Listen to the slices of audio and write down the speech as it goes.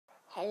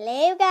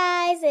Hello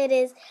guys, it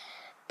is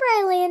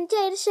Briley and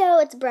Jada show.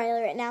 It's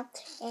Briley right now.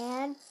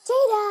 And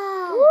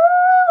Jada! Woo!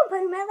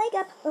 Putting my leg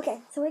up. Okay,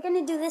 so we're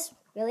gonna do this.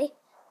 Really?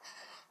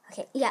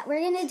 Okay, yeah,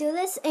 we're gonna do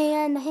this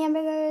and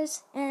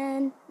hamburgers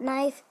and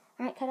knife.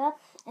 Alright, cut up.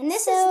 And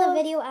this is the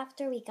video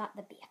after we got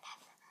the BFF.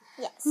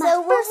 Yeah,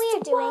 so what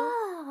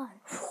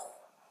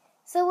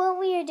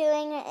we are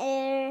doing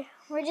is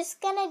we're just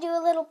gonna do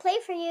a little play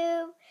for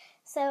you.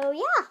 So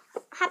yeah,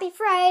 happy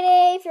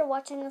Friday if you're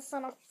watching this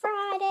on a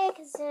Friday,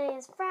 because today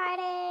is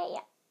Friday.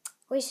 Yeah.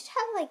 We should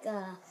have like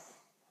a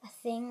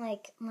thing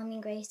like Mommy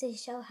and Grace, they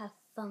show have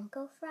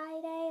Funko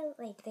Friday,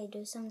 like they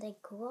do something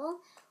cool.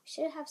 We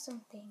should have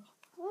something.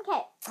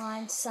 Okay.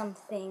 On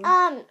something.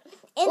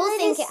 We'll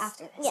think it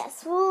after this.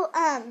 Yes, we'll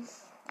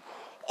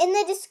in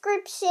the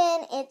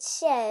description it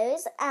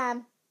shows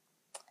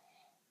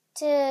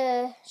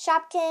to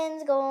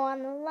Shopkins, go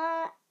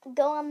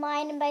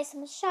online and buy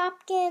some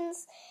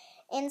Shopkins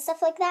and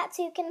stuff like that,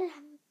 so you can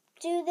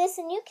do this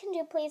and you can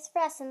do plays for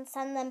us and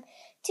send them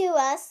to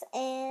us,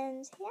 and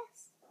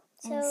yes.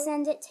 So and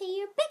send it to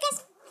your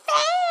biggest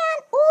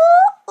fan.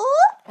 Ooh,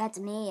 ooh. That's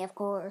me, of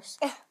course.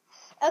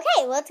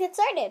 Okay, let's get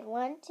started.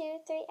 1, 2,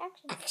 3,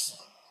 action.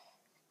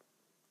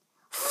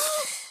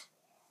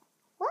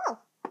 Whoa,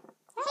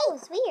 that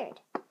was weird.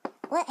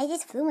 What? I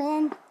just flew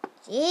in.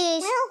 Jeez.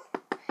 Well,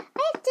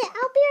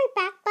 I'll be right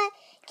back, but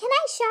can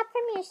I shop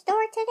from your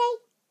store today?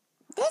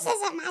 This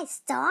isn't my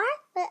store.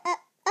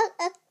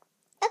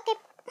 Okay.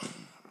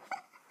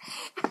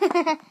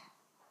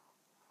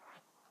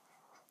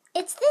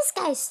 It's this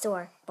guy's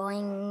store.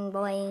 Boing,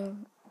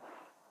 boing.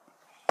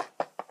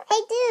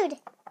 Hey, dude.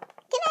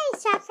 Can I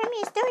shop from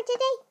your store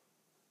today?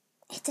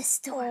 It's a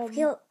store.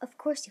 Of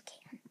course you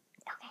can.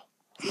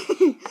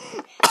 Okay.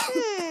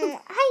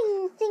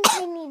 I think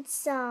I need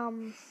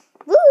some.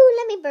 Woo,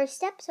 let me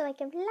burst up so I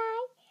can fly.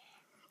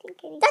 I think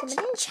I need That's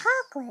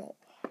chocolate.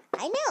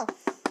 I know.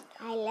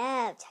 I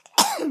love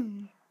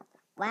chocolate.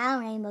 Wow,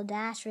 Rainbow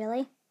Dash,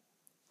 really?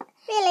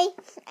 Really?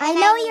 I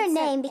know your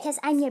name because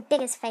I'm your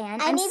biggest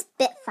fan. I'm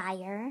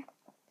Spitfire.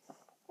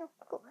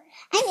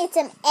 I need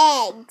some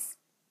eggs.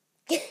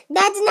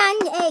 That's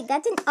not an egg.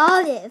 That's an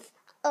olive.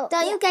 Oh,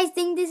 Don't you guys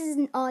think this is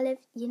an olive?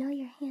 You know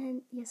your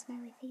hand, your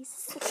smiley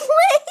face.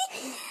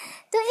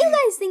 Don't you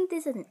guys think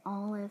this is an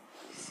olive?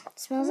 It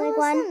smells like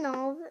one. It's an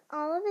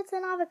olive. It's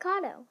an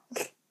avocado.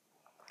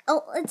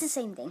 Oh, it's the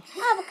same thing.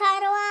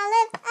 Avocado,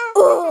 olive.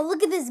 Oh,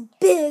 look at this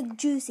big,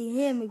 juicy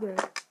hamburger.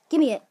 Give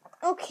me it.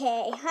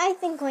 Okay, I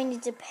think we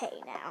need to pay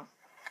now.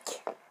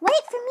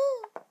 Wait for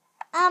me.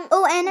 And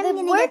I'm the gonna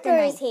get the worker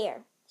knife. is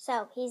here,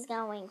 so he's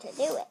going to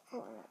do it.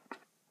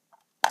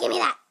 Give me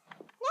that.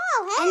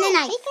 No, hey, And the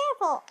knife. be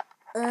careful.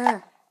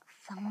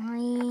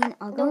 Fine.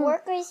 I'll The go.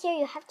 worker is here.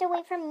 You have to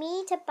wait for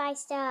me to buy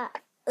stuff.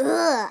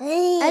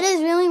 Hey. I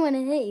just really want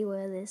to hit you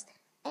with this.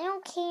 I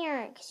don't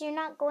care, because you're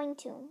not going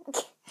to.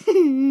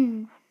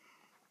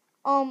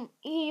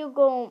 You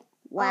go.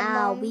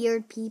 Wow,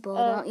 weird people,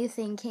 don't you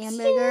think,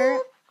 hamburger?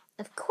 Cute.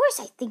 Of course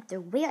I think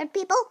they're weird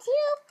people.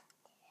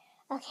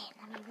 Cute. Okay,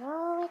 let me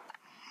roll it.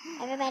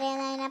 Everybody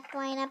line up,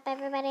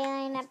 everybody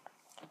line up.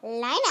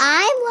 Line up.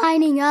 I'm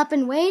lining up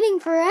and waiting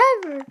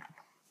forever.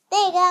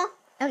 There you go.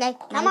 Okay.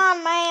 Come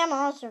on, ma'am.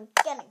 Also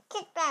getting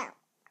kicked out.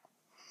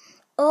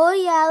 Oh,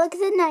 yeah, look at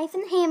the knife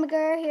and the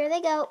hamburger. Here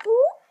they go.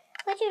 Ooh.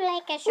 Would you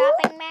like a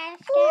shopping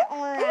basket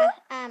or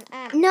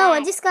No,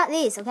 bag? I just got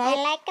these, okay? I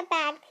like a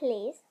bag,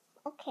 please.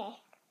 Okay.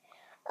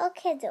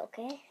 Okay.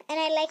 And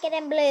I like it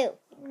in blue,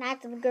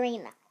 not the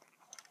green.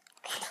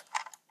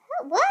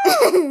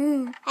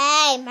 Whoa!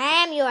 Hey,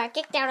 ma'am, you are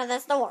kicked out of the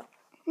store.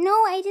 No,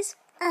 I just,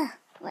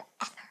 whatever.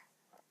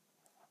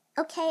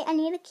 Okay, I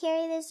need to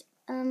carry this,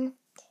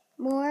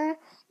 more.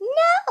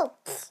 No!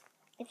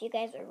 If you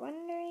guys are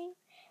wondering,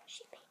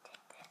 she painted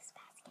this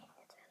basket.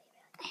 It's really,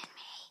 really good.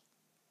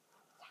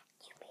 Yeah,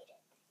 you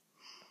painted.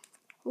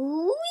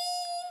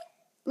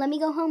 Whee! Let me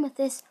go home with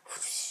this.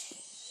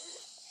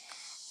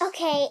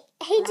 Okay,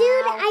 hey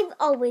dude, I've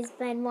always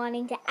been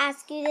wanting to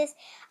ask you this.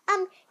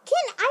 Can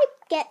I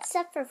get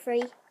stuff for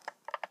free?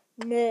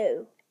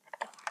 No.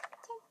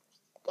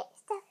 Get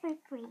stuff for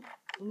free.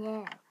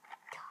 No.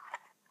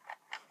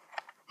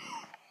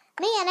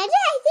 Man, I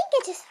think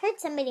I just heard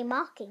somebody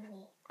mocking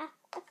me.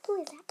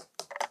 Who is that?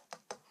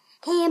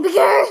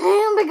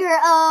 Hamburger.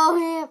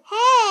 Oh,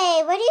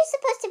 Hey, what are you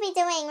supposed to be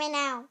doing right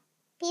now?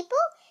 People?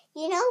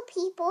 You know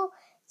people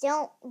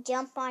don't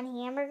jump on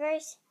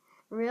hamburgers?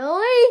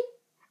 Really?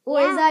 Or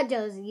Yeah. is that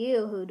just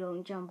you who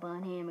don't jump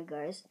on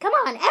hamburgers? Come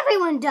on,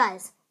 everyone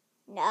does.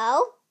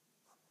 No.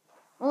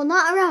 Well,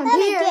 not around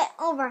Let here. me get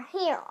over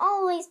here.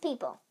 All these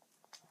people.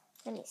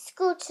 Let me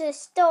scooch the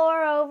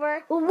store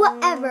over. Well,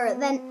 whatever.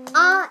 Then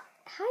how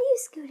are you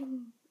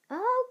scooting?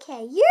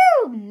 Okay,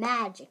 you're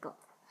magical.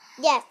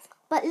 Yes.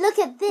 But look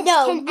at this.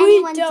 No, Can we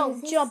anyone don't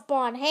do this? jump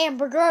on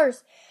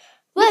hamburgers.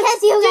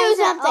 Because you guys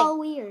do are something. all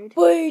weird.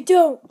 We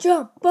don't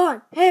jump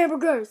on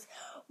hamburgers.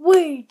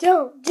 We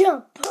don't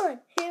jump on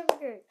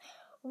hamburgers.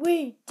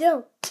 We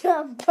don't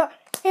jump on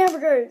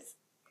hamburgers.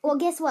 Well,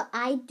 guess what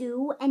I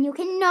do, and you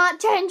cannot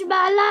change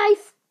my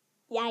life.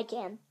 Yeah, I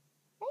can.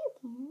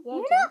 Yeah,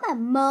 You're not my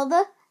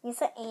mother.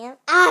 Yes, I am.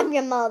 I'm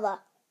your mother.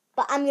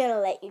 But I'm going to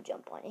let you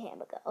jump on a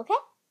hamburger, okay?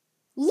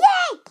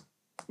 Yay!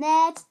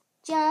 Let's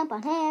jump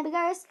on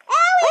hamburgers.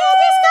 Owie! I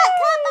just got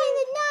caught by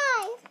the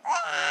knife.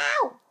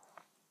 Ow!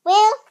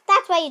 Well,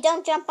 that's why you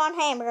don't jump on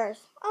hamburgers.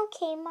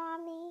 Okay,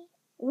 Mommy.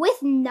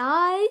 With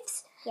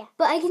knives? Yeah.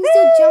 But I can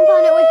still jump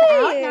on it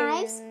without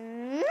knives.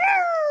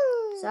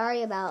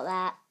 Sorry about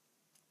that.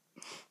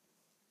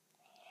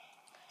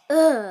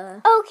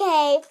 Ugh.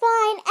 Okay,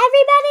 fine.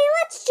 Everybody,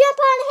 let's jump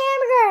on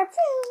hamburger.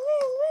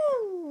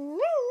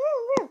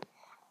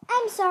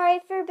 I'm sorry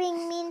for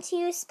being mean to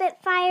you,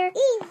 Spitfire.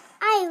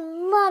 I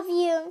love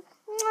you.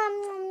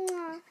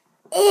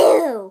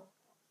 Ew.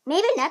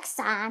 Maybe next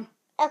time.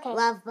 Okay.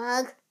 Love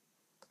bug.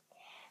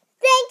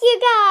 Thank you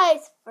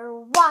guys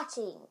for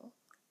watching.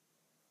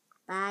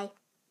 Bye.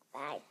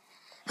 Bye.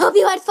 Hope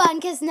you had fun,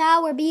 because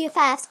now we're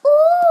BFFs.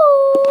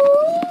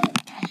 Ooh.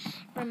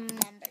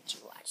 Remember to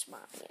watch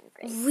Mommy and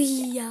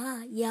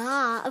Grace.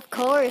 Yeah, of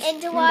course.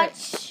 And to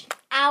watch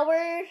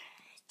our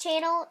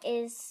channel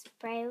is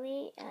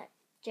Briley,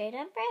 Jada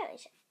and Briley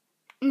Show.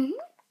 Mm-hmm.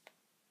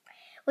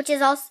 Which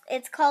is also,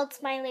 it's called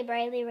Smiley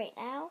Briley right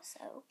now,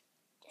 so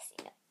just so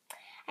you know.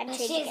 I'm But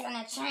changing she's it.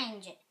 going to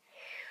change it.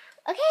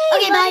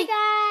 Okay, bye.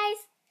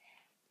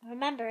 guys.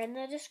 Remember, in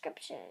the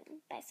description,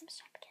 buy some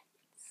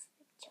Shopkins.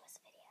 Show us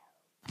a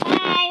video.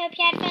 Bye, hope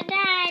you had a fun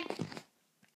time.